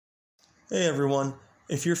Hey everyone,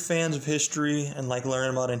 if you're fans of history and like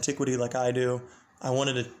learning about antiquity like I do, I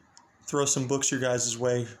wanted to throw some books your guys'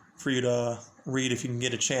 way for you to read if you can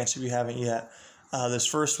get a chance if you haven't yet. This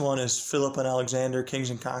first one is Philip and Alexander, Kings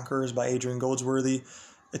and Conquerors by Adrian Goldsworthy.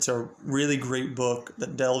 It's a really great book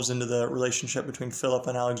that delves into the relationship between Philip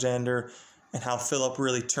and Alexander and how Philip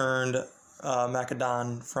really turned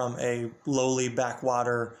Macedon from a lowly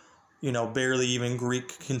backwater, barely even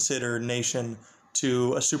Greek-considered nation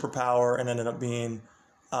to a superpower and ended up being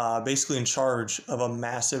basically in charge of a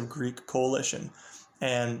massive Greek coalition.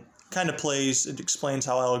 And it explains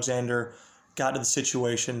how Alexander got to the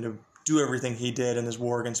situation to do everything he did in his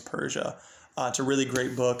war against Persia. It's a really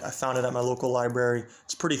great book. I found it at my local library.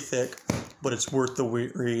 It's pretty thick, but it's worth the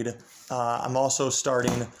read. I'm also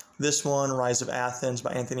starting this one, Rise of Athens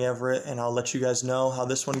by Anthony Everett, and I'll let you guys know how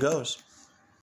this one goes.